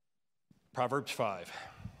Proverbs 5.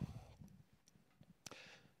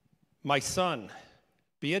 My son,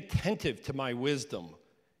 be attentive to my wisdom.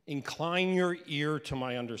 Incline your ear to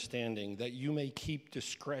my understanding, that you may keep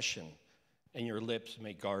discretion and your lips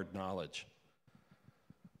may guard knowledge.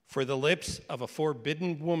 For the lips of a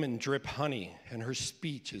forbidden woman drip honey, and her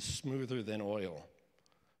speech is smoother than oil.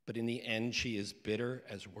 But in the end she is bitter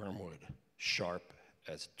as wormwood, sharp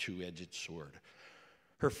as a two-edged sword.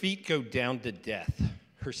 Her feet go down to death.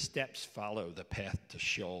 Her steps follow the path to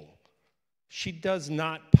Sheol. She does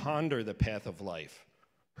not ponder the path of life.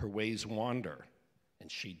 Her ways wander,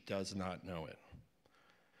 and she does not know it.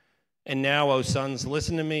 And now, O sons,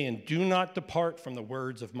 listen to me, and do not depart from the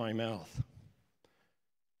words of my mouth.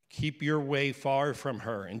 Keep your way far from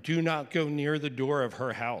her, and do not go near the door of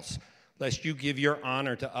her house, lest you give your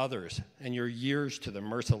honor to others and your years to the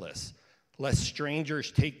merciless, lest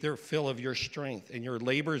strangers take their fill of your strength and your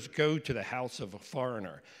labors go to the house of a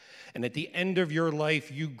foreigner. And at the end of your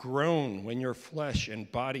life you groan when your flesh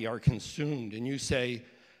and body are consumed, and you say,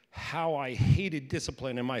 how I hated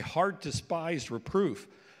discipline, and my heart despised reproof.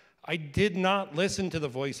 I did not listen to the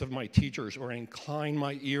voice of my teachers or incline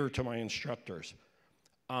my ear to my instructors.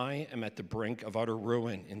 I am at the brink of utter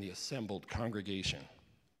ruin in the assembled congregation.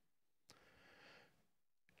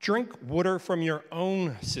 Drink water from your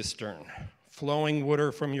own cistern, flowing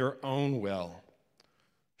water from your own well.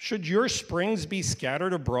 Should your springs be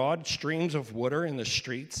scattered abroad, streams of water in the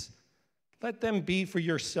streets? Let them be for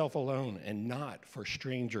yourself alone and not for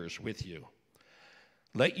strangers with you.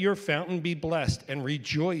 Let your fountain be blessed and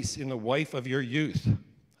rejoice in the wife of your youth,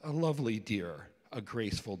 a lovely deer, a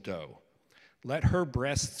graceful doe. Let her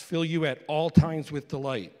breasts fill you at all times with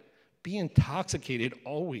delight. Be intoxicated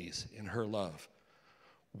always in her love.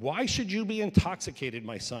 Why should you be intoxicated,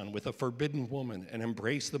 my son, with a forbidden woman and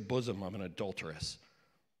embrace the bosom of an adulteress?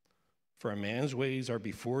 For a man's ways are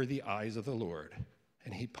before the eyes of the Lord,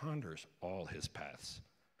 and he ponders all his paths.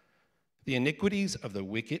 The iniquities of the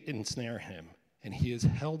wicked ensnare him, and he is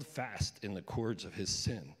held fast in the cords of his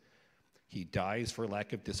sin. He dies for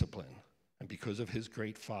lack of discipline, and because of his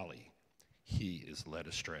great folly, he is led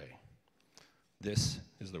astray. This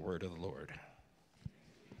is the word of the Lord.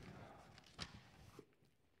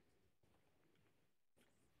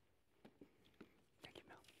 Thank you,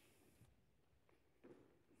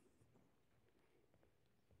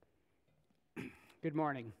 Mel. Good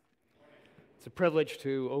morning. It's a privilege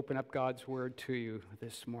to open up God's word to you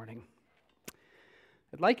this morning.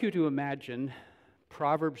 I'd like you to imagine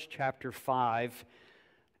Proverbs chapter 5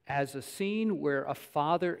 as a scene where a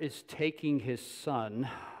father is taking his son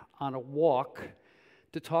on a walk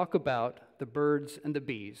to talk about the birds and the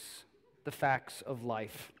bees, the facts of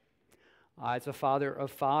life. As a father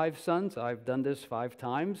of 5 sons, I've done this 5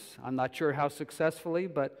 times. I'm not sure how successfully,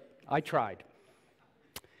 but I tried.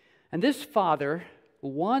 And this father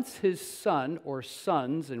wants his son, or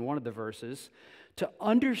sons in one of the verses, to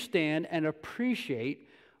understand and appreciate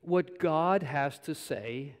what God has to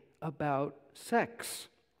say about sex.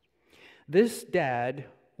 This dad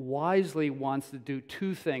wisely wants to do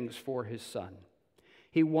 2 things for his son.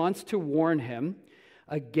 He wants to warn him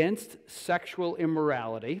against sexual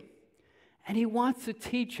immorality, and he wants to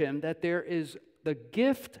teach him that there is the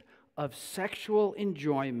gift of sexual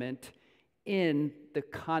enjoyment in the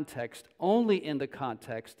context, only in the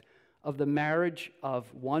context of the marriage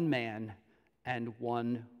of one man and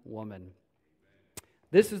one woman.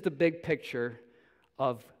 This is the big picture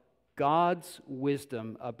of God's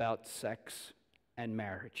wisdom about sex and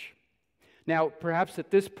marriage. Now, perhaps at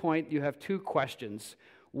this point you have 2 questions.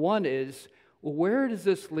 One is, where does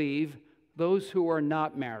this leave those who are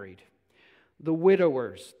not married? The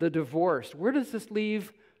widowers, the divorced. Where does this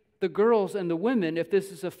leave the girls and the women if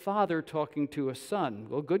this is a father talking to a son?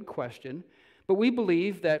 Well, good question. But we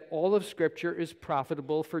believe that all of Scripture is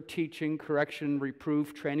profitable for teaching, correction,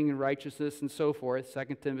 reproof, training in righteousness, and so forth,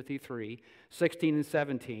 2 Timothy 3, 16 and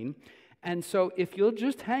 17. And so if you'll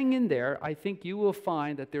just hang in there, I think you will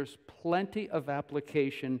find that there's plenty of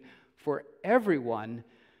application for everyone,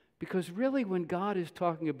 because really when God is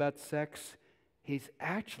talking about sex, he's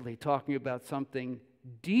actually talking about something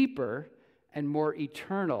deeper and more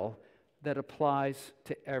eternal that applies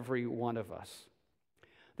to every one of us.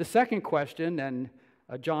 The second question, and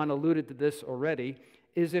John alluded to this already,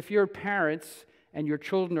 is if your parents and your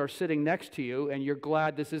children are sitting next to you and you're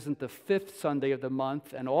glad this isn't the 5th Sunday of the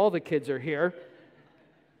month and all the kids are here,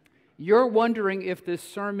 you're wondering if this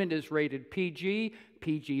sermon is rated PG,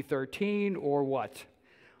 PG-13, or what?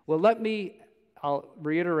 Well, I'll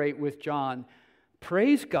reiterate with John,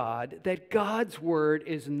 praise God that God's word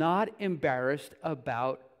is not embarrassed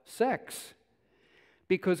about sex.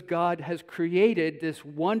 because God has created this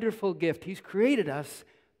wonderful gift. He's created us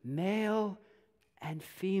male and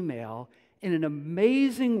female in an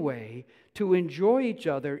amazing way to enjoy each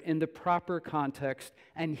other in the proper context,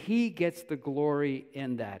 and He gets the glory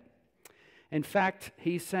in that. In fact,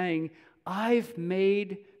 He's saying, I've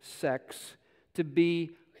made sex to be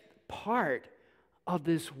part of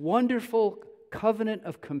this wonderful covenant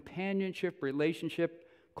of companionship, relationship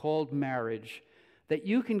called marriage, that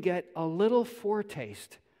you can get a little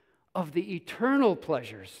foretaste of the eternal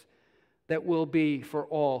pleasures that will be for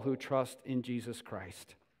all who trust in Jesus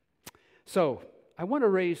Christ. So, I want to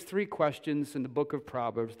raise 3 questions in the book of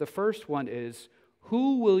Proverbs. The first one is,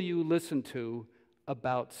 who will you listen to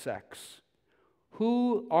about sex?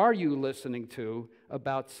 Who are you listening to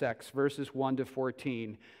about sex? Verses 1 to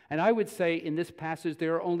 14. And I would say in this passage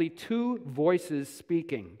there are only 2 voices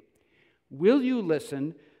speaking. Will you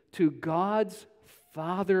listen to God's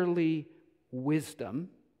fatherly wisdom?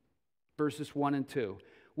 Verses 1 and 2.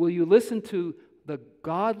 Will you listen to the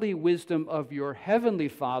godly wisdom of your heavenly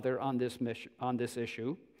Father on this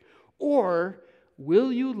issue? Or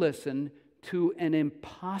will you listen to an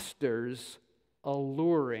impostor's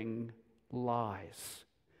alluring lies?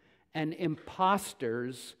 An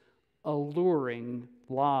impostor's alluring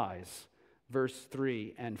lies. Verse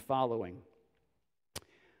 3 and following.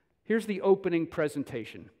 Here's the opening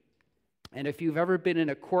presentation. And if you've ever been in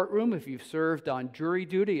a courtroom, if you've served on jury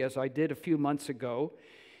duty, as I did a few months ago,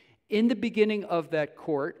 in the beginning of that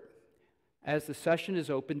court, as the session is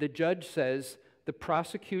open, the judge says the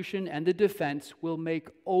prosecution and the defense will make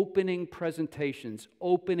opening presentations,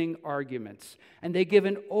 opening arguments, and they give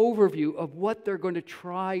an overview of what they're going to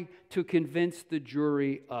try to convince the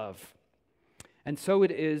jury of. And so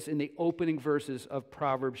it is in the opening verses of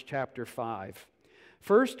Proverbs chapter 5.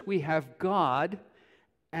 First, we have God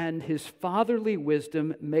and His fatherly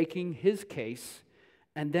wisdom making His case.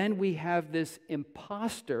 And then we have this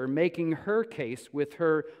impostor making her case with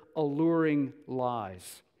her alluring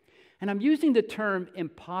lies. And I'm using the term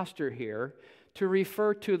impostor here to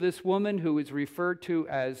refer to this woman who is referred to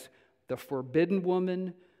as the forbidden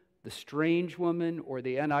woman, the strange woman, or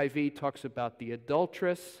the NIV talks about the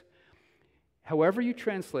adulteress. However you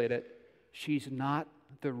translate it, she's not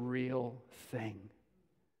the real thing.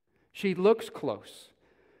 She looks close,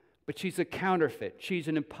 but she's a counterfeit. She's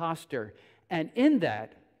an impostor. And in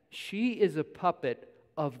that, she is a puppet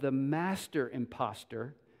of the master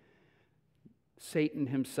impostor, Satan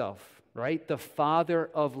himself, right? The father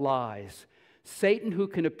of lies. Satan, who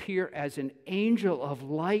can appear as an angel of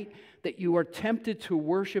light that you are tempted to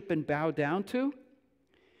worship and bow down to.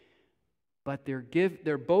 But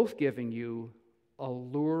they're both giving you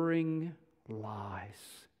alluring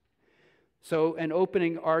lies. So an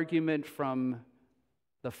opening argument from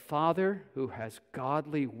the father who has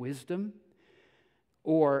godly wisdom,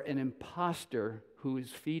 or an impostor who is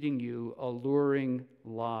feeding you alluring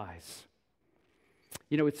lies.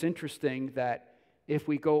 You know, it's interesting that if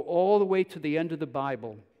we go all the way to the end of the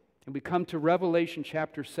Bible and we come to Revelation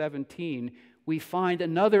chapter 17, we find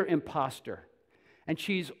another impostor. And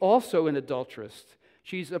she's also an adulteress.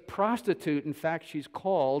 She's a prostitute. In fact, she's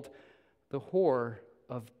called the whore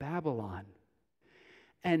of Babylon.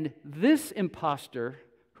 And this impostor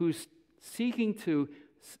who's seeking to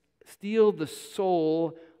steal the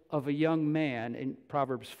soul of a young man in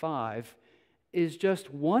Proverbs 5 is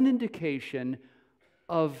just one indication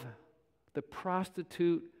of the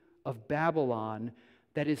prostitute of Babylon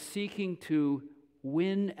that is seeking to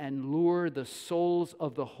win and lure the souls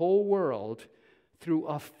of the whole world through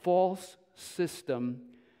a false system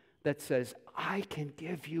that says, I can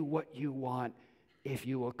give you what you want if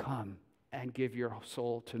you will come and give your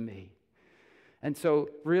soul to me. And so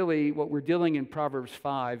really what we're dealing in Proverbs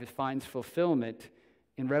 5, it finds fulfillment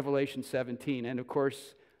in Revelation 17. And of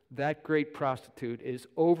course, that great prostitute is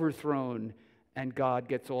overthrown and God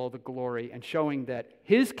gets all the glory, and showing that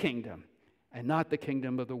His kingdom and not the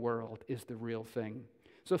kingdom of the world is the real thing.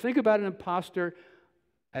 So think about an imposter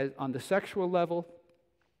on the sexual level,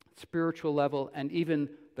 spiritual level, and even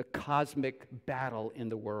the cosmic battle in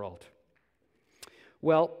the world.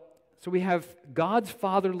 Well, so we have God's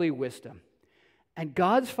fatherly wisdom. And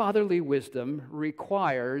God's fatherly wisdom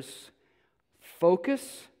requires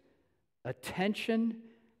focus, attention,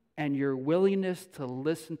 and your willingness to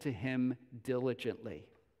listen to Him diligently.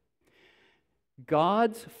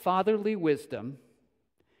 God's fatherly wisdom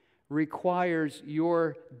requires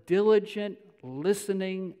your diligent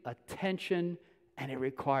listening, attention, and it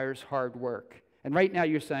requires hard work. And right now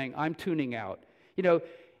you're saying, I'm tuning out. You know,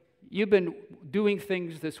 you've been doing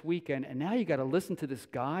things this weekend, and now you got to listen to this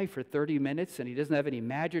guy for 30 minutes, and he doesn't have any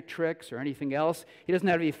magic tricks or anything else. He doesn't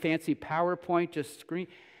have any fancy PowerPoint, just screen.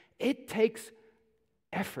 It takes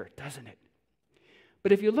effort, doesn't it?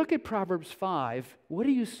 But if you look at Proverbs 5, what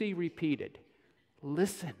do you see repeated?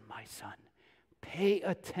 Listen, my son. Pay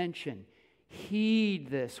attention. Heed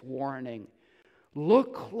this warning.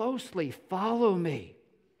 Look closely. Follow me.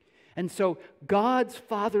 And so God's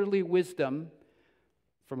fatherly wisdom,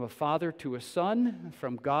 from a father to a son,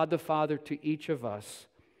 from God the Father to each of us,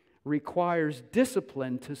 requires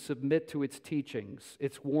discipline to submit to its teachings,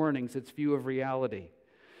 its warnings, its view of reality.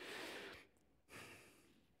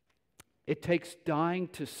 It takes dying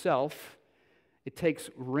to self. It takes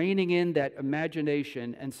reining in that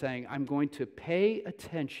imagination and saying, I'm going to pay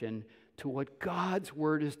attention to what God's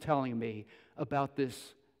Word is telling me about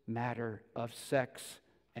this matter of sex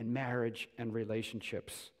and marriage and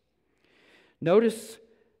relationships. Notice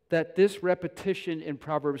that this repetition in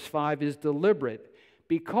Proverbs 5 is deliberate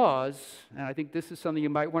because, and I think this is something you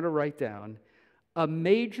might want to write down, a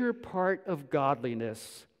major part of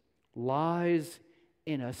godliness lies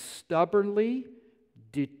in a stubbornly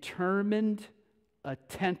determined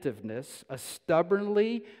attentiveness,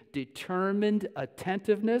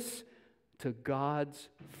 to God's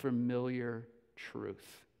familiar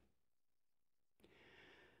truth.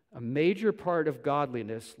 A major part of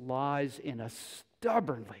godliness lies in a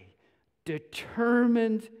stubbornly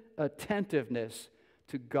determined attentiveness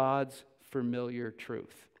to God's familiar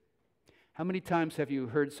truth. How many times have you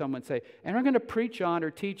heard someone say, and I'm going to preach on or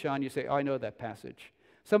teach on, you say, oh, I know that passage.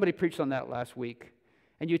 Somebody preached on that last week.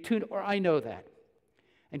 And you tune, or I know that.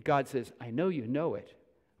 And God says, I know you know it,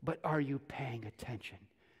 but are you paying attention?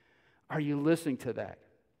 Are you listening to that?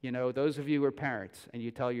 You know, those of you who are parents and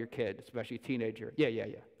you tell your kid, especially teenager, yeah,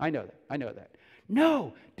 I know that.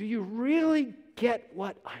 No, do you really get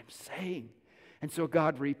what I'm saying? And so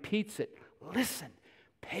God repeats it. Listen,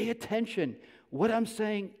 pay attention. What I'm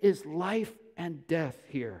saying is life and death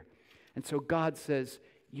here. And so God says,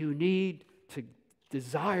 you need to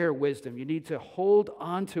desire wisdom. You need to hold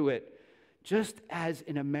on to it. Just as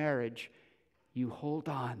in a marriage, you hold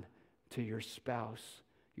on to your spouse,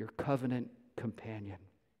 your covenant companion.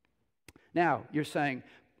 Now, you're saying,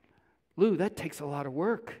 Lou, that takes a lot of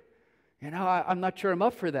work. You know, I'm not sure I'm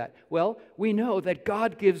up for that. Well, we know that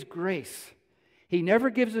God gives grace. He never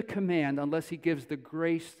gives a command unless he gives the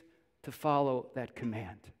grace to follow that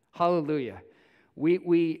command. Hallelujah.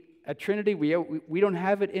 We at Trinity, we don't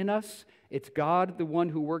have it in us. It's God, the one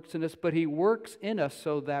who works in us, but he works in us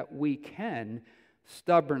so that we can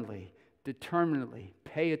stubbornly, determinedly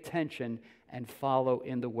pay attention and follow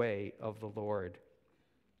in the way of the Lord.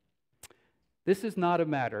 This is not a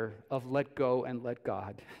matter of let go and let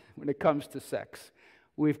God. When it comes to sex,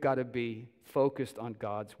 we've got to be focused on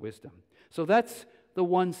God's wisdom. So that's the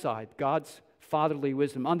one side, God's fatherly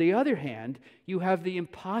wisdom. On the other hand, you have the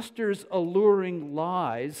impostor's alluring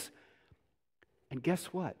lies. And guess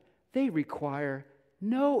what? They require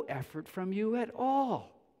no effort from you at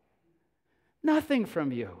all. Nothing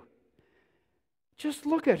from you. Just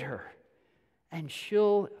look at her, and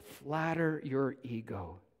she'll flatter your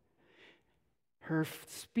ego. Her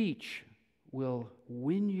speech will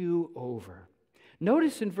win you over.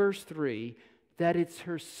 Notice in verse 3 that it's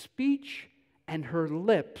her speech and her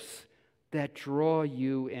lips that draw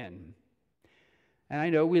you in. And I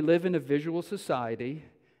know we live in a visual society,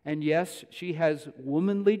 and yes, she has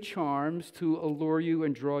womanly charms to allure you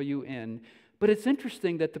and draw you in. But it's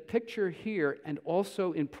interesting that the picture here, and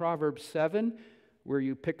also in Proverbs 7, where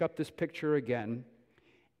you pick up this picture again,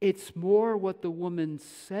 it's more what the woman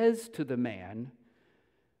says to the man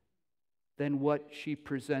than what she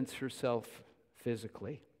presents herself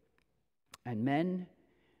physically. And men,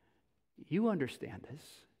 you understand this.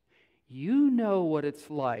 You know what it's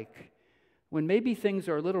like when maybe things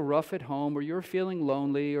are a little rough at home, or you're feeling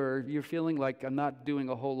lonely, or you're feeling like I'm not doing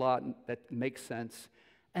a whole lot that makes sense,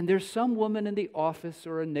 and there's some woman in the office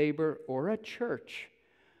or a neighbor or at church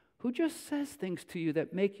who just says things to you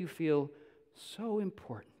that make you feel so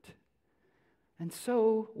important and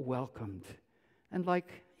so welcomed and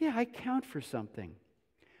like, yeah, I count for something.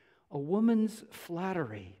 A woman's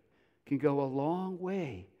flattery can go a long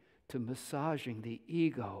way to massaging the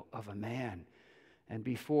ego of a man. And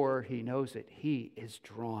before he knows it, he is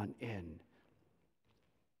drawn in.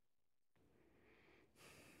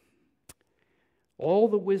 All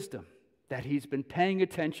the wisdom that he's been paying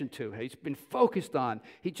attention to, he's been focused on.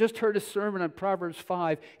 He just heard a sermon on Proverbs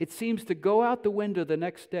 5. It seems to go out the window the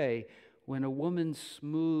next day when a woman's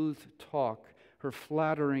smooth talk, her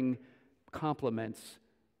flattering compliments,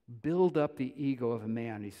 build up the ego of a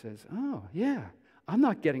man. He says, oh, yeah, I'm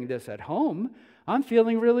not getting this at home. I'm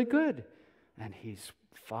feeling really good. And he's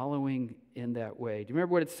following in that way. Do you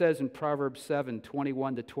remember what it says in Proverbs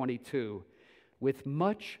 7:21-22? With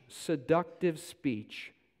much seductive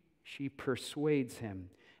speech, she persuades him,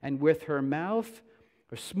 and with her mouth,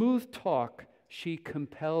 or smooth talk, she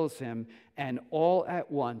compels him, and all at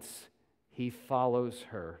once he follows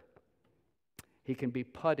her. He can be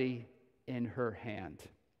putty in her hand.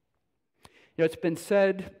 You know, it's been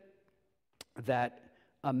said that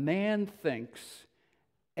a man thinks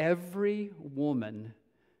every woman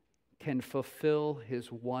can fulfill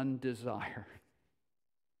his one desire.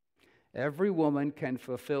 Every woman can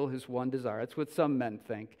fulfill his one desire. That's what some men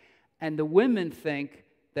think. And the women think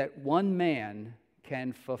that one man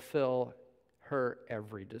can fulfill her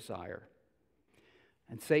every desire.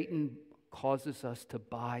 And Satan causes us to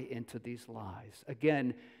buy into these lies.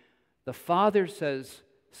 Again, the father says,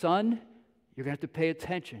 son, you're going to have to pay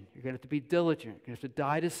attention. You're going to have to be diligent. You're going to have to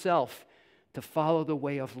die to self to follow the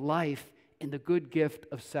way of life in the good gift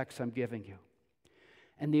of sex I'm giving you.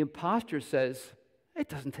 And the imposter says, it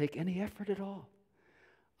doesn't take any effort at all.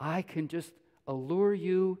 I can just allure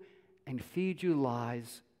you and feed you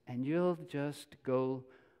lies, and you'll just go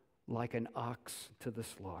like an ox to the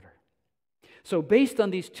slaughter. So based on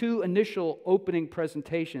these two initial opening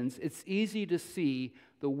presentations, it's easy to see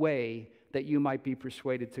the way that you might be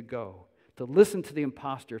persuaded to go, to listen to the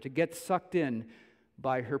imposter, to get sucked in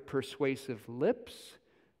by her persuasive lips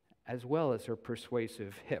as well as her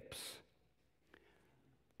persuasive hips.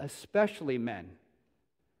 Especially men,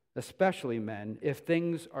 if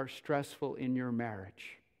things are stressful in your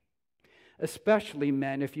marriage. Especially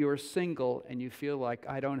men, if you are single and you feel like,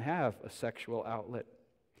 I don't have a sexual outlet.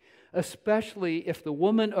 Especially if the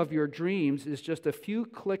woman of your dreams is just a few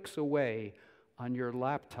clicks away on your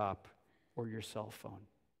laptop or your cell phone.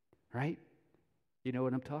 Right? You know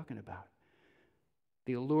what I'm talking about.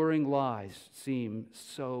 The alluring lies seem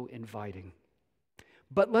so inviting.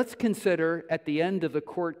 But let's consider at the end of the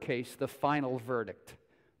court case the final verdict.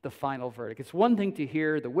 The final verdict. It's one thing to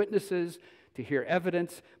hear the witnesses, to hear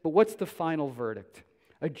evidence, but what's the final verdict?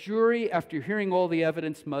 A jury, after hearing all the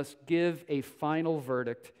evidence, must give a final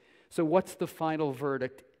verdict. So what's the final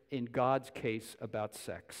verdict in God's case about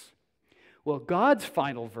sex? Well, God's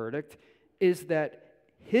final verdict is that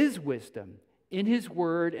His wisdom in His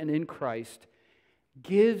Word and in Christ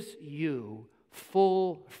gives you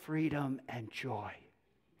full freedom and joy.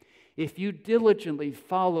 If you diligently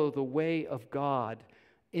follow the way of God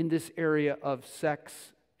in this area of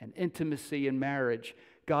sex and intimacy and marriage,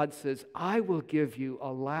 God says, I will give you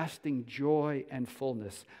a lasting joy and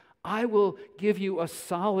fullness. I will give you a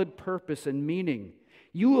solid purpose and meaning.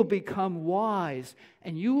 You will become wise,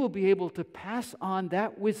 and you will be able to pass on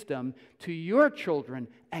that wisdom to your children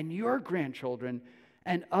and your grandchildren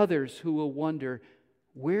and others who will wonder,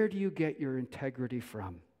 where do you get your integrity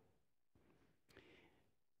from?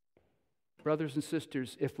 Brothers and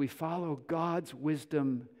sisters, if we follow God's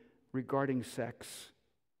wisdom regarding sex,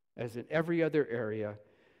 as in every other area,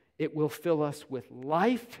 it will fill us with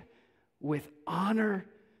life, with honor,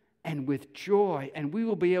 and with joy, and we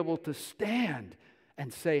will be able to stand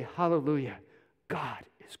and say, hallelujah, God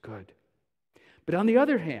is good. But on the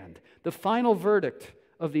other hand, the final verdict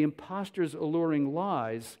of the impostor's alluring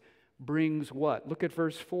lies brings what? Look at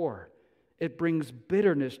verse 4. It brings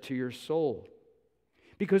bitterness to your soul.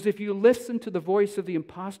 Because if you listen to the voice of the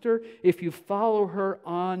impostor, if you follow her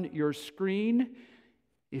on your screen,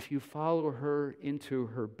 if you follow her into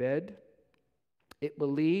her bed, it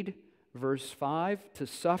will lead, verse 5, to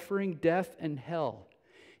suffering, death, and hell.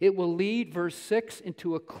 It will lead, verse 6,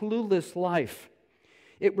 into a clueless life.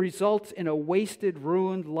 It results in a wasted,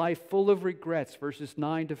 ruined life full of regrets, verses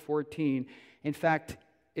 9 to 14. In fact,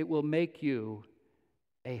 it will make you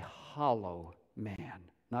a hollow man,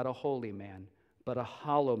 not a holy man, but a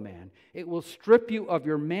hollow man. It will strip you of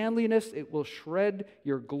your manliness. It will shred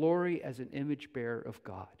your glory as an image bearer of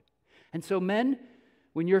God. And so, men,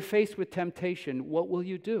 when you're faced with temptation, what will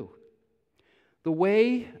you do? The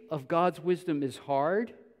way of God's wisdom is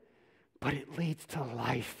hard, but it leads to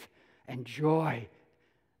life and joy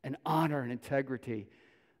and honor and integrity.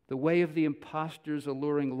 The way of the impostor's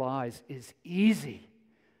alluring lies is easy,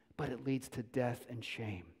 but it leads to death and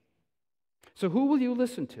shame. So who will you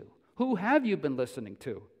listen to? Who have you been listening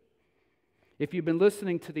to? If you've been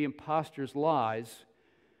listening to the impostor's lies,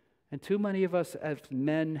 and too many of us as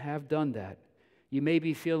men have done that, you may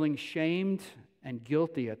be feeling shamed and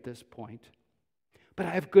guilty at this point. But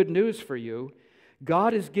I have good news for you.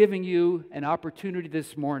 God is giving you an opportunity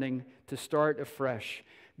this morning to start afresh.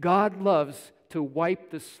 God loves to wipe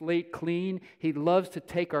the slate clean. He loves to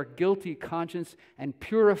take our guilty conscience and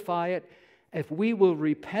purify it if we will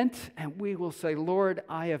repent and we will say, Lord,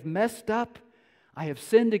 I have messed up. I have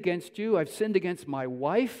sinned against you. I've sinned against my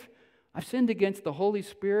wife. I've sinned against the Holy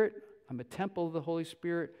Spirit. I'm a temple of the Holy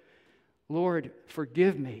Spirit. Lord,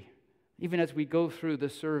 forgive me. Even as we go through the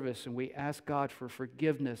service and we ask God for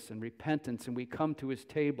forgiveness and repentance and we come to his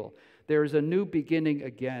table, there is a new beginning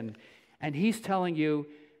again. And he's telling you,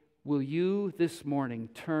 will you this morning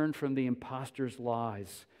turn from the impostor's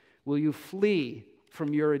lies? Will you flee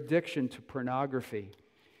from your addiction to pornography?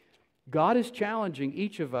 God is challenging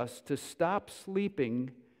each of us to stop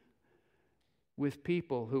sleeping with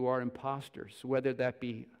people who are imposters, whether that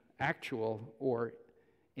be actual or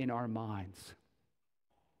in our minds.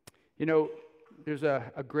 You know, there's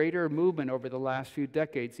a greater movement over the last few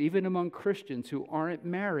decades, even among Christians who aren't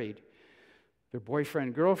married. They're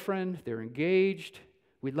boyfriend, girlfriend, they're engaged,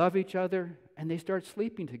 we love each other, and they start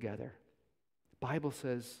sleeping together. The Bible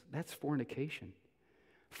says that's fornication.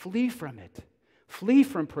 Flee from it. Flee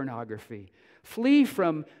from pornography. Flee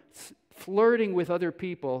from flirting with other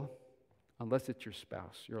people, unless it's your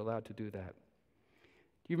spouse. You're allowed to do that.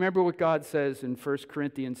 Do you remember what God says in 1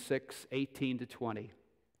 Corinthians 6, 18 to 20?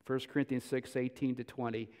 1 Corinthians 6, 18 to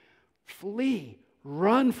 20. Flee,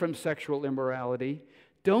 run from sexual immorality.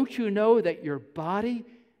 Don't you know that your body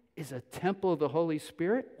is a temple of the Holy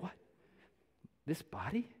Spirit? What? This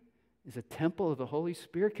body is a temple of the Holy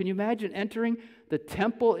Spirit? Can you imagine entering the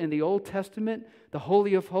temple in the Old Testament, the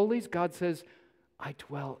Holy of Holies? God says, I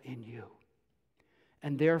dwell in you.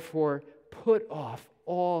 And therefore, put off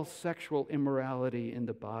all sexual immorality in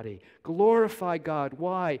the body. Glorify God.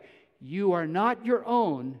 Why? You are not your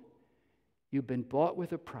own. You've been bought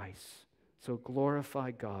with a price. So glorify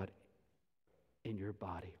God in your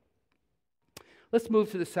body. Let's move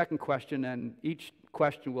to the second question, and each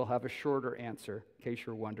question will have a shorter answer, in case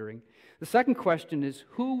you're wondering. The second question is,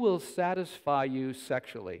 who will satisfy you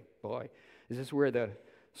sexually? Boy, is this where the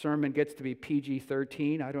sermon gets to be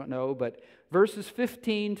PG-13? I don't know, but verses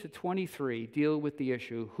 15 to 23 deal with the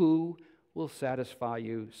issue, who will satisfy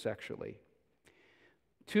you sexually?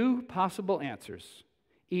 Two possible answers.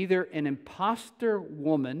 Either an imposter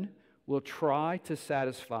woman will try to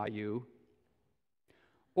satisfy you,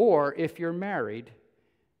 or if you're married,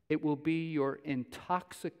 it will be your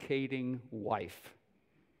intoxicating wife.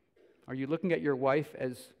 Are you looking at your wife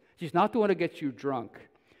as, she's not the one who gets you drunk,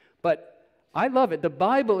 but I love it. The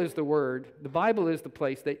Bible is the word, the Bible is the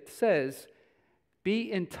place that says, be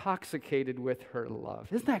intoxicated with her love.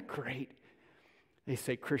 Isn't that great? They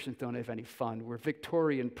say Christians don't have any fun. We're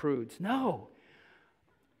Victorian prudes. No.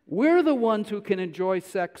 We're the ones who can enjoy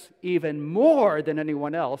sex even more than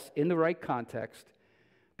anyone else in the right context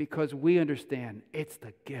because we understand it's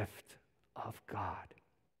the gift of God.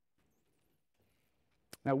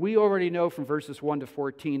 Now, we already know from verses 1 to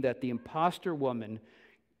 14 that the imposter woman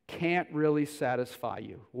can't really satisfy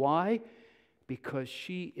you. Why? Because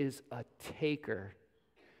she is a taker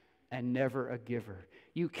and never a giver.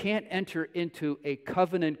 You can't enter into a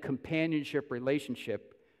covenant companionship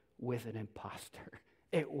relationship with an imposter.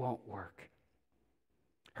 It won't work.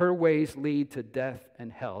 Her ways lead to death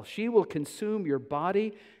and hell. She will consume your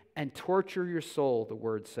body and torture your soul, the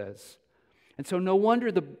word says. And so no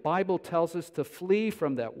wonder the Bible tells us to flee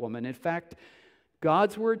from that woman. In fact,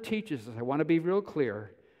 God's word teaches us, I want to be real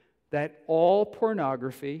clear, that all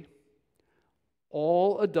pornography,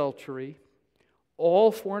 all adultery,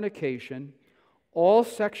 all fornication, all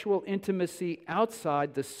sexual intimacy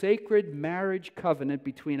outside the sacred marriage covenant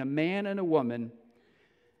between a man and a woman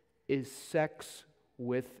is sex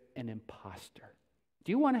with an imposter.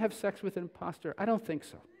 Do you want to have sex with an imposter? I don't think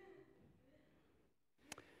so.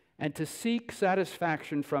 And to seek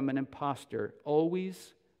satisfaction from an imposter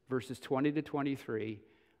always, verses 20 to 23,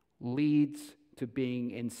 leads to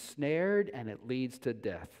being ensnared and it leads to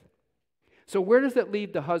death. So where does that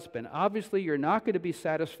leave the husband? Obviously, you're not going to be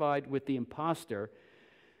satisfied with the imposter.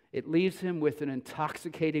 It leaves him with an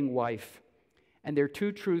intoxicating wife. And there are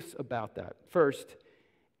two truths about that. First,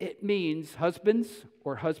 it means, husbands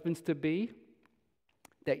or husbands-to-be,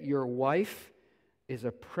 that your wife is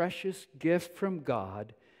a precious gift from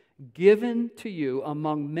God given to you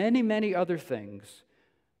among many, many other things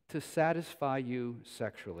to satisfy you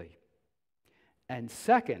sexually. And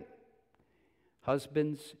second,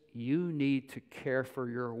 husbands, you need to care for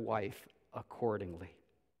your wife accordingly.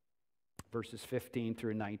 Verses 15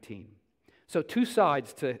 through 19. So two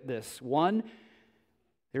sides to this. One,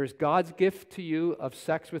 there is God's gift to you of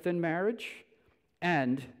sex within marriage,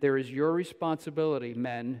 and there is your responsibility,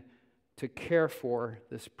 men, to care for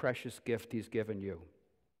this precious gift he's given you.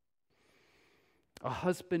 A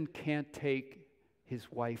husband can't take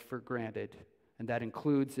his wife for granted, and that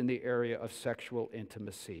includes in the area of sexual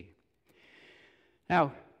intimacy.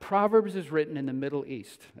 Now, Proverbs is written in the Middle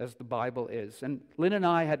East, as the Bible is. And Lynn and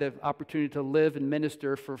I had the opportunity to live and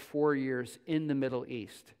minister for 4 years in the Middle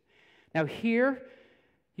East. Now here,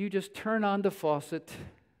 you just turn on the faucet.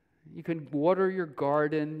 You can water your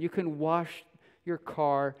garden. You can wash your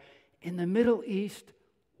car. In the Middle East,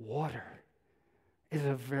 water is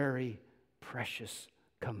a very precious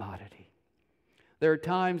commodity. There are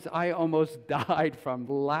times I almost died from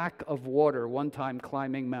lack of water, one time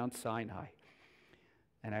climbing Mount Sinai,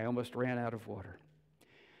 and I almost ran out of water.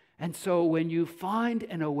 And so when you find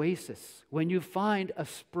an oasis, when you find a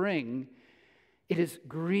spring, it is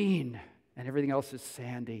green and everything else is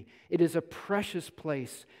sandy. It is a precious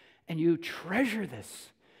place, and you treasure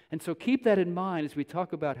this. And so keep that in mind as we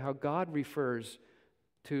talk about how God refers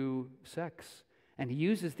to sex. And he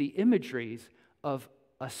uses the imageries of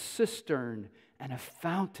a cistern and a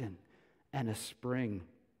fountain and a spring.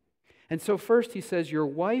 And so first he says, your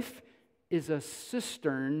wife is a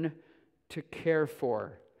cistern to care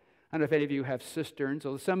for. I don't know if any of you have cisterns,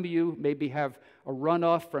 or some of you maybe have a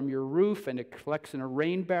runoff from your roof and it collects in a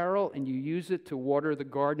rain barrel and you use it to water the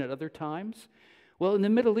garden at other times. Well, in the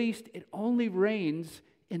Middle East, it only rains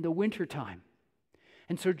in the wintertime.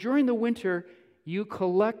 And so during the winter, you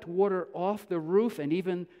collect water off the roof and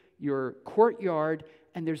even your courtyard,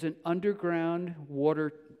 and there's an underground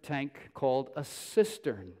water tank called a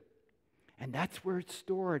cistern. And that's where it's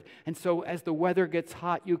stored. And so as the weather gets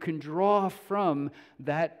hot, you can draw from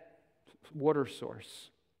that water source.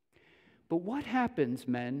 But what happens,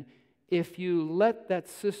 men, if you let that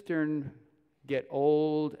cistern get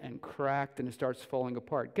old and cracked and it starts falling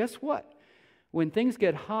apart? Guess what? When things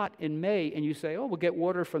get hot in May and you say, oh, we'll get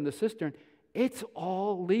water from the cistern, it's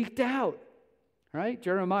all leaked out, right?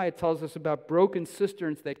 Jeremiah tells us about broken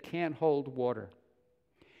cisterns that can't hold water.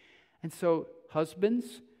 And so,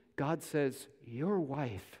 husbands, God says, your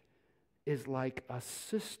wife is like a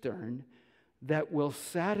cistern that will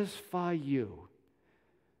satisfy you.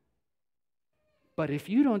 But if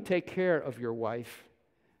you don't take care of your wife,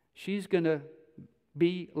 she's going to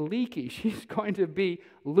be leaky. She's going to be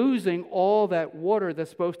losing all that water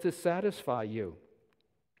that's supposed to satisfy you.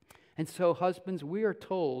 And so, husbands, we are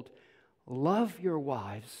told, love your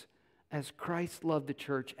wives as Christ loved the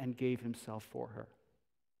church and gave himself for her.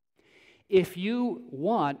 If you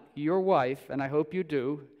want your wife, and I hope you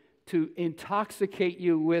do, to intoxicate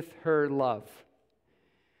you with her love,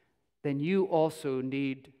 then you also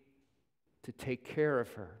need to take care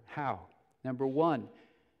of her. How? Number one,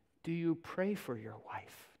 do you pray for your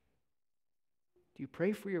wife? Do you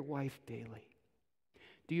pray for your wife daily?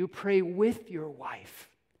 Do you pray with your wife?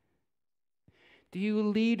 Do you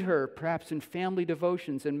lead her perhaps in family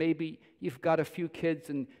devotions, and maybe you've got a few kids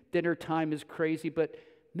and dinner time is crazy, but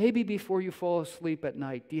maybe before you fall asleep at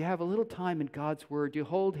night, do you have a little time in God's Word? Do you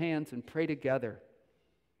hold hands and pray together?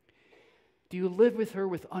 Do you live with her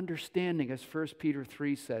with understanding, as 1 Peter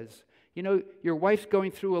 3 says? You know, your wife's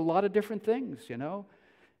going through a lot of different things, you know.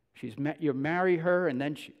 You marry her, and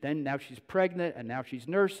then now she's pregnant, and now she's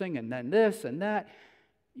nursing, and then this and that.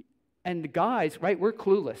 And the guys, right, we're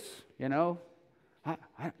clueless, you know.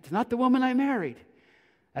 It's not the woman I married.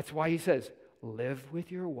 That's why he says, live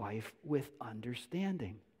with your wife with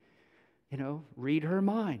understanding. You know, read her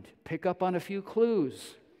mind. Pick up on a few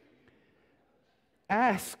clues.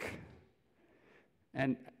 Ask.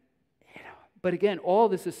 And, you know, but again, all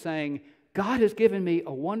this is saying, God has given me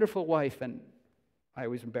a wonderful wife, and I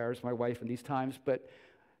always embarrass my wife in these times, but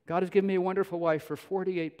God has given me a wonderful wife for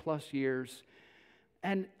 48 plus years,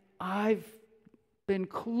 and I've been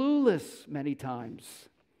clueless many times.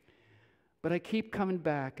 But I keep coming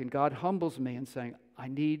back, and God humbles me and saying, I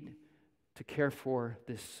need to care for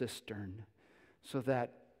this cistern so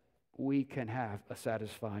that we can have a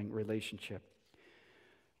satisfying relationship.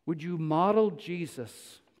 Would you model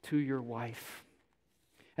Jesus to your wife?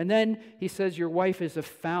 And then he says your wife is a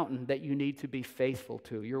fountain that you need to be faithful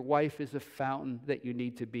to. Your wife is a fountain that you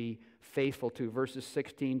need to be faithful to. Verses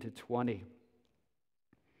 16 to 20.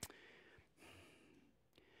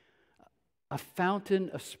 A fountain,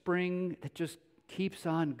 a spring that just keeps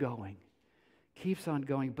on going. Keeps on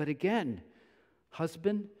going. But again,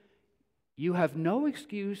 husband, you have no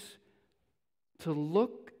excuse to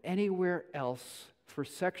look anywhere else for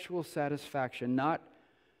sexual satisfaction. Not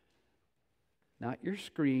your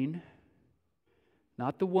screen,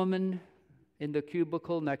 not the woman in the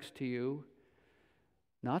cubicle next to you,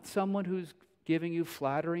 not someone who's giving you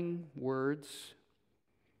flattering words.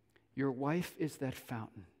 Your wife is that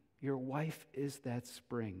fountain. Your wife is that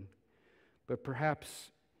spring. But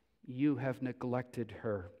perhaps you have neglected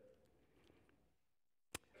her.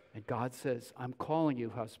 And God says, I'm calling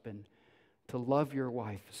you, husband, to love your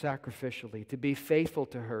wife sacrificially, to be faithful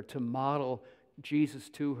to her, to model Jesus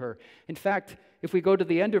to her. In fact, if we go to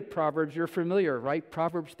the end of Proverbs, you're familiar, right?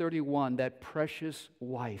 Proverbs 31, that precious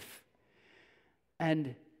wife.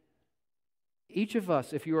 And each of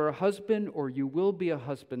us, if you are a husband or you will be a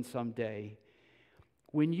husband someday,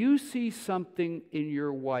 when you see something in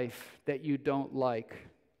your wife that you don't like,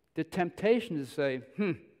 the temptation is to say,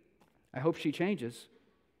 I hope she changes.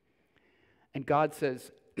 And God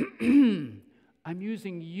says, I'm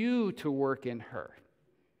using you to work in her.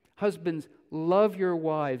 Husbands, love your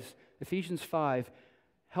wives. Ephesians 5,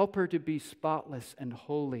 help her to be spotless and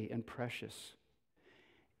holy and precious.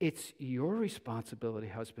 It's your responsibility,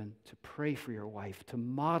 husband, to pray for your wife, to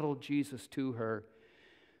model Jesus to her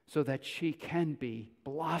so that she can be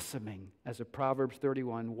blossoming as a Proverbs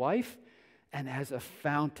 31 wife and as a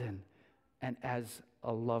fountain and as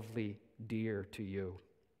a lovely dear to you.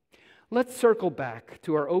 Let's circle back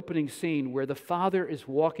to our opening scene where the father is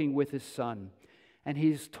walking with his son. And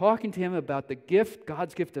he's talking to him about the gift,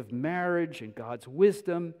 God's gift of marriage and God's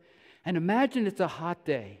wisdom. And imagine it's a hot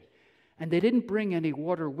day. And they didn't bring any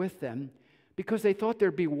water with them because they thought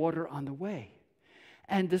there'd be water on the way.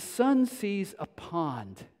 And the son sees a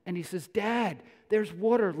pond. And he says, Dad, there's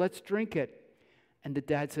water. Let's drink it. And the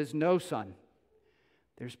dad says, no, son.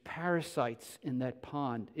 There's parasites in that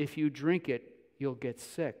pond. If you drink it, you'll get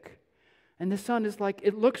sick. And the son is like,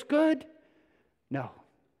 it looks good. No,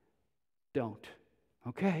 don't.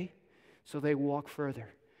 Okay? So they walk further.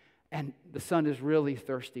 And the son is really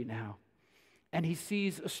thirsty now. And he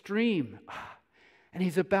sees a stream. And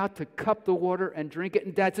he's about to cup the water and drink it.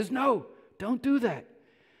 And Dad says, no, don't do that.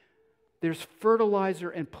 There's fertilizer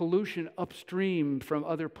and pollution upstream from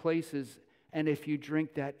other places. And if you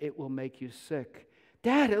drink that, it will make you sick.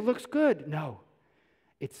 Dad, it looks good. No,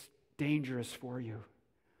 it's dangerous for you.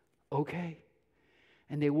 Okay.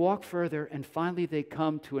 And they walk further, and finally they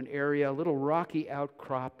come to an area, a little rocky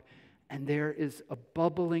outcrop, and there is a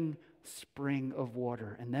bubbling spring of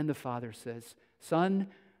water. And then the father says, son,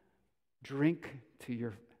 drink to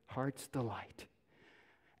your heart's delight.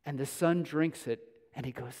 And the son drinks it, and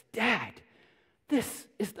he goes, Dad, this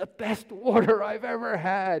is the best water I've ever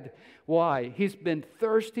had. Why? He's been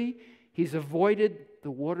thirsty. He's avoided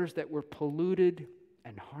the waters that were polluted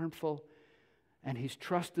and harmful. And he's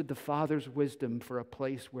trusted the Father's wisdom for a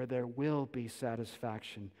place where there will be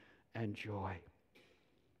satisfaction and joy.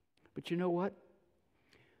 But you know what?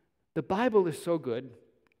 The Bible is so good.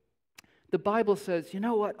 The Bible says, you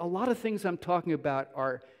know what? A lot of things I'm talking about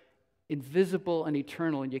are invisible and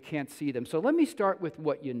eternal, and you can't see them. So let me start with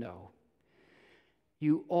what you know.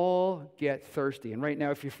 You all get thirsty. And right now,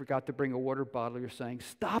 if you forgot to bring a water bottle, you're saying,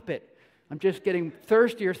 stop it. I'm just getting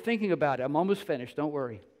thirstier thinking about it. I'm almost finished. Don't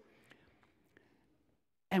worry.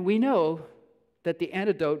 And we know that the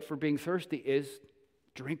antidote for being thirsty is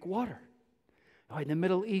drink water. Oh, in the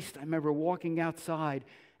Middle East, I remember walking outside,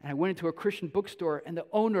 and I went into a Christian bookstore, and the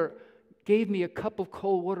owner gave me a cup of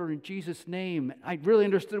cold water in Jesus' name. I really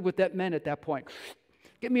understood what that meant at that point.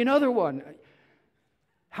 Give me another one.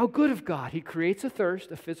 How good of God. He creates a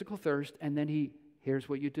thirst, a physical thirst, and then here's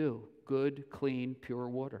what you do. Good, clean, pure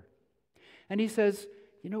water. And he says,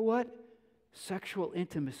 you know what? Sexual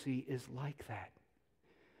intimacy is like that.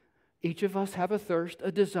 Each of us have a thirst,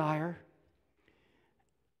 a desire.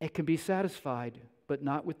 It can be satisfied, but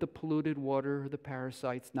not with the polluted water or the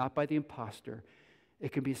parasites, not by the imposter.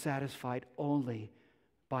 It can be satisfied only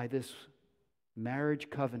by this marriage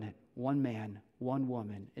covenant, one man, one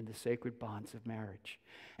woman in the sacred bonds of marriage.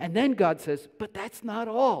 And then God says, but that's not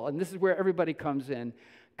all. And this is where everybody comes in.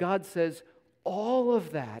 God says, all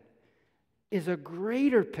of that is a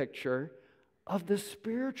greater picture of the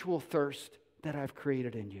spiritual thirst that I've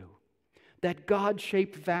created in you. That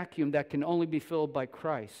God-shaped vacuum that can only be filled by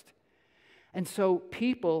Christ. And so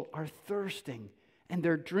people are thirsting, and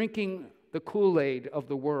they're drinking the Kool-Aid of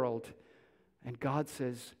the world. And God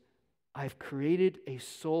says, I've created a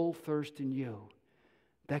soul thirst in you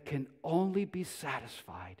that can only be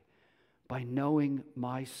satisfied by knowing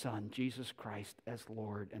my Son, Jesus Christ, as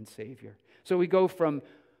Lord and Savior. So we go from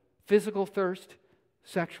physical thirst,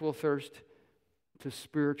 sexual thirst, to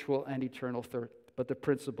spiritual and eternal thirst. But the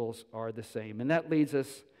principles are the same. And that leads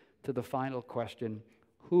us to the final question.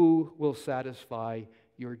 Who will satisfy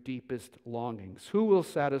your deepest longings? Who will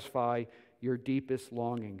satisfy your deepest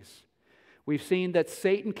longings? We've seen that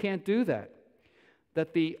Satan can't do that.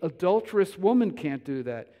 That the adulterous woman can't do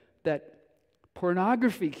that. That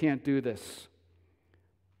pornography can't do this.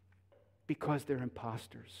 Because they're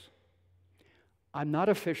imposters. I'm not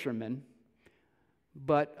a fisherman,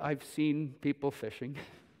 but I've seen people fishing.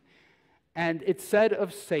 And it's said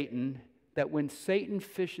of Satan that when Satan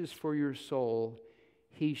fishes for your soul,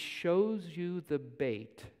 he shows you the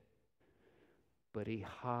bait, but he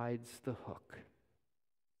hides the hook.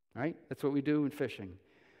 Right? That's what we do in fishing.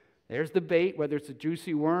 There's the bait, whether it's a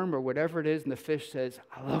juicy worm or whatever it is, and the fish says,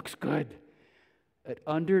 looks good. But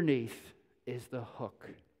underneath is the hook.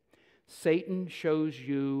 Satan shows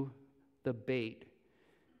you the bait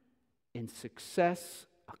in success,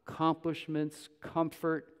 accomplishments,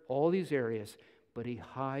 comfort, all these areas, but he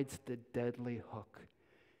hides the deadly hook.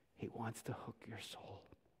 He wants to hook your soul.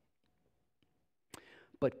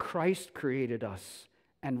 But Christ created us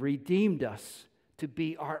and redeemed us to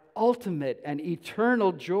be our ultimate and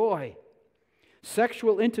eternal joy.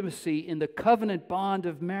 Sexual intimacy in the covenant bond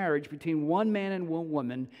of marriage between one man and one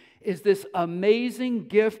woman is this amazing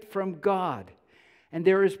gift from God. And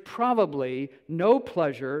there is probably no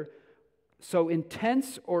pleasure so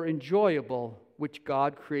intense or enjoyable which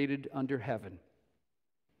God created under heaven.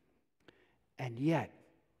 And yet,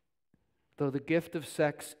 though the gift of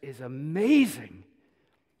sex is amazing,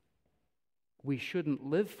 we shouldn't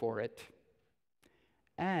live for it,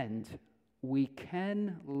 and we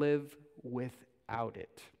can live without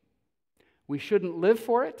it. We shouldn't live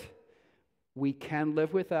for it. We can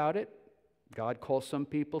live without it. God calls some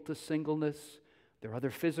people to singleness. There are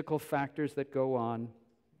other physical factors that go on.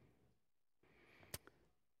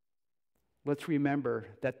 Let's remember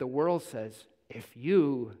that the world says, if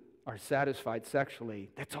you are satisfied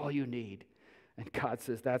sexually, that's all you need. And God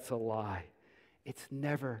says, that's a lie. It's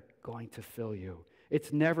never going to fill you.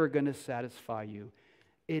 It's never going to satisfy you.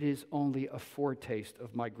 It is only a foretaste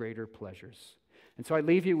of my greater pleasures. And so I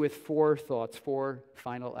leave you with 4 thoughts, 4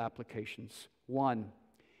 final applications. 1,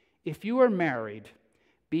 if you are married,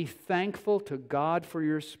 be thankful to God for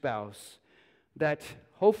your spouse that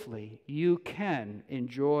hopefully you can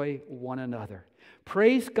enjoy one another.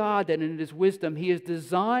 Praise God that in His wisdom He has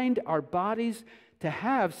designed our bodies to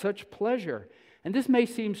have such pleasure. And this may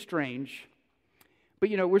seem strange, but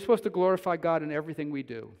we're supposed to glorify God in everything we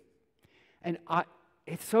do. And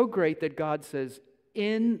it's so great that God says,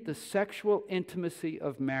 in the sexual intimacy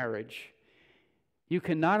of marriage, you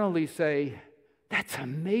can not only say, that's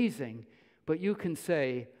amazing, but you can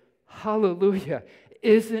say, hallelujah,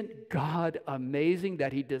 isn't God amazing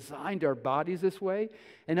that He designed our bodies this way?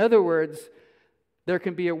 In other words, there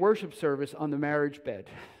can be a worship service on the marriage bed,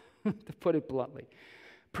 to put it bluntly.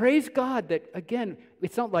 Praise God that, again,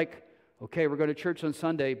 it's not like, okay, we're going to church on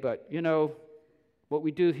Sunday, but, what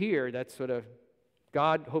we do here, that's sort of,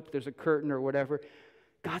 God, hope there's a curtain or whatever.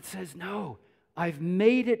 God says, no, I've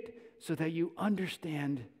made it so that you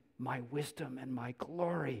understand my wisdom and my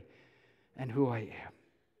glory and who I am.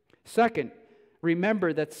 Second,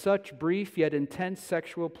 remember that such brief yet intense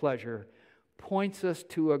sexual pleasure points us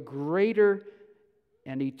to a greater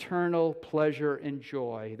and eternal pleasure and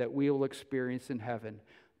joy that we will experience in heaven.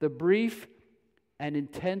 The brief and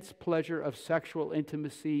intense pleasure of sexual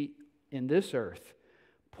intimacy in this earth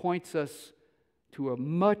points us to a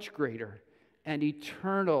much greater and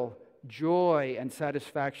eternal joy and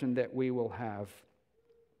satisfaction that we will have.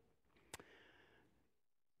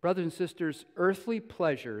 Brothers and sisters, earthly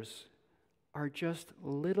pleasures are just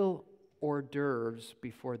little hors d'oeuvres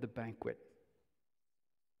before the banquet.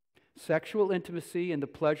 Sexual intimacy and the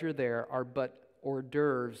pleasure there are but hors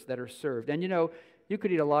d'oeuvres that are served. And you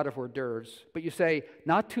could eat a lot of hors d'oeuvres, but you say,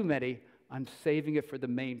 not too many, I'm saving it for the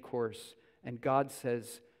main course. And God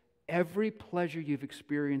says, every pleasure you've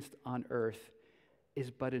experienced on earth is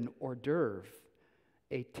but an hors d'oeuvre,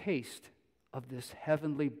 a taste of this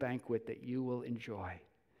heavenly banquet that you will enjoy.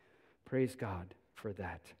 Praise God for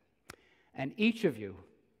that. And each of you,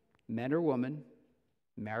 men or women,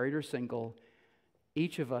 married or single,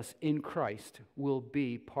 each of us in Christ will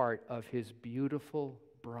be part of His beautiful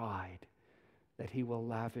bride that He will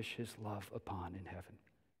lavish His love upon in heaven.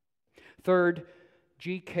 Third,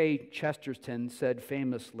 G.K. Chesterton said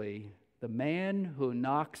famously, the man who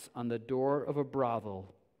knocks on the door of a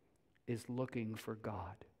brothel is looking for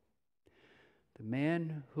God. The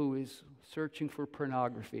man who is searching for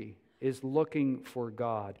pornography is looking for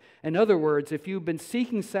God. In other words, if you've been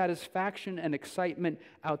seeking satisfaction and excitement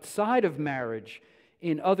outside of marriage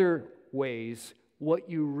in other ways, what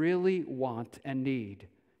you really want and need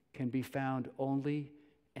can be found only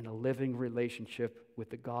in a living relationship with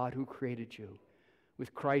the God who created you,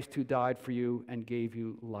 with Christ who died for you and gave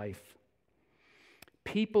you life.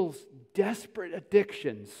 People's desperate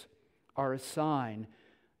addictions are a sign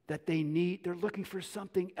that they're looking for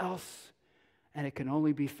something else, and it can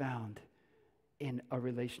only be found in a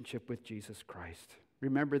relationship with Jesus Christ.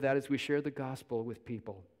 Remember that as we share the gospel with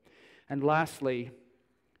people. And lastly,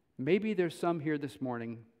 maybe there's some here this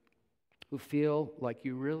morning who feel like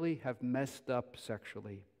you really have messed up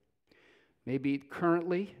sexually. Maybe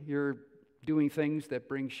currently you're doing things that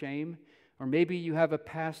bring shame, or maybe you have a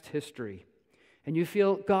past history and you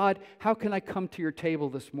feel, God, how can I come to your table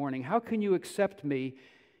this morning? How can you accept me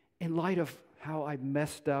in light of how I've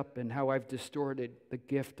messed up and how I've distorted the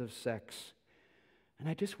gift of sex? And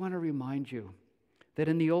I just want to remind you that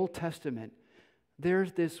in the Old Testament,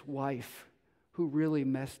 there's this wife who really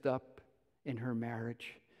messed up in her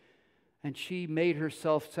marriage. And she made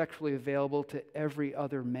herself sexually available to every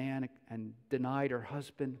other man and denied her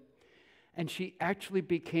husband. And she actually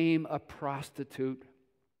became a prostitute.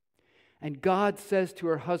 And God says to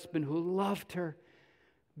her husband who loved her,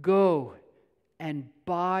 go and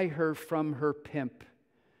buy her from her pimp.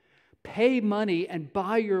 Pay money and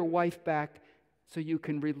buy your wife back so you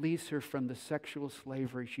can release her from the sexual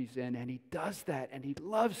slavery she's in. And he does that, and he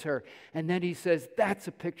loves her. And then he says, that's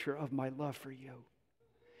a picture of my love for you.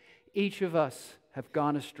 Each of us have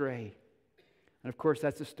gone astray. And of course,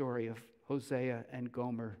 that's the story of Hosea and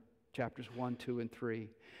Gomer, chapters 1, 2, and 3.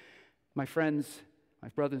 My friends, my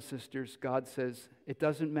brothers and sisters, God says, it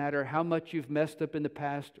doesn't matter how much you've messed up in the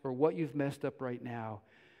past or what you've messed up right now.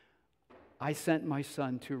 I sent my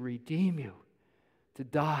son to redeem you, to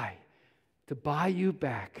die, to buy you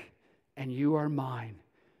back, and you are mine.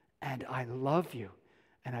 And I love you,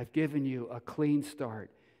 and I've given you a clean start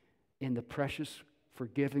in the precious,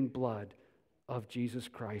 forgiving blood of Jesus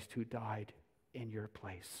Christ who died in your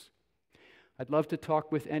place. I'd love to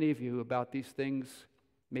talk with any of you about these things,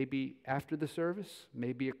 maybe after the service,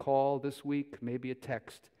 maybe a call this week, maybe a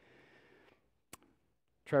text.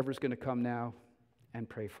 Trevor's going to come now and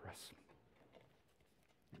pray for us.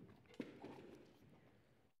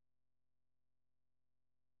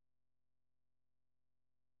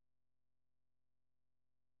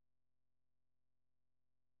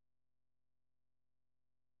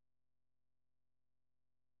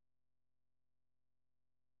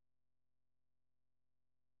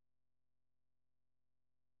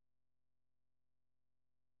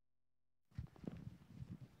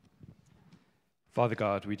 Father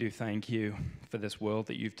God, we do thank you for this world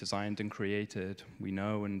that you've designed and created. We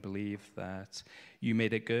know and believe that you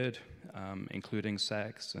made it good, including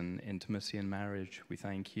sex and intimacy and marriage. We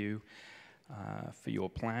thank you for your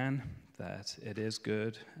plan, that it is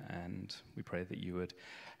good, and we pray that you would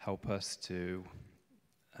help us to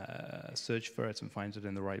search for it and find it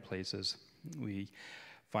in the right places. We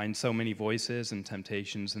find so many voices and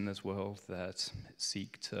temptations in this world that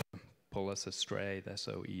seek to pull us astray. They're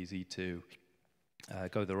so easy to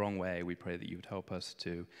go the wrong way. We pray that you would help us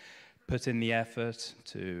to put in the effort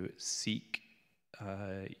to seek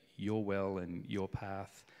your will and your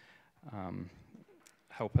path.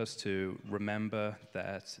 Help us to remember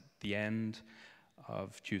that the end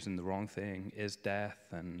of choosing the wrong thing is death,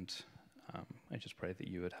 and I just pray that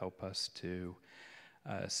you would help us to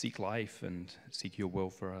seek life and seek your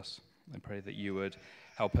will for us. I pray that you would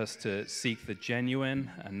help us to seek the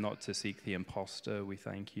genuine and not to seek the imposter. We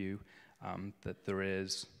thank you that there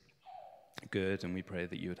is good, and we pray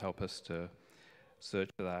that you would help us to search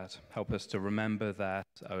for that. Help us to remember that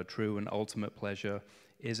our true and ultimate pleasure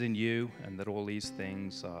is in you, and that all these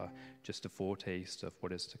things are just a foretaste of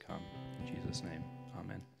what is to come. In Jesus' name.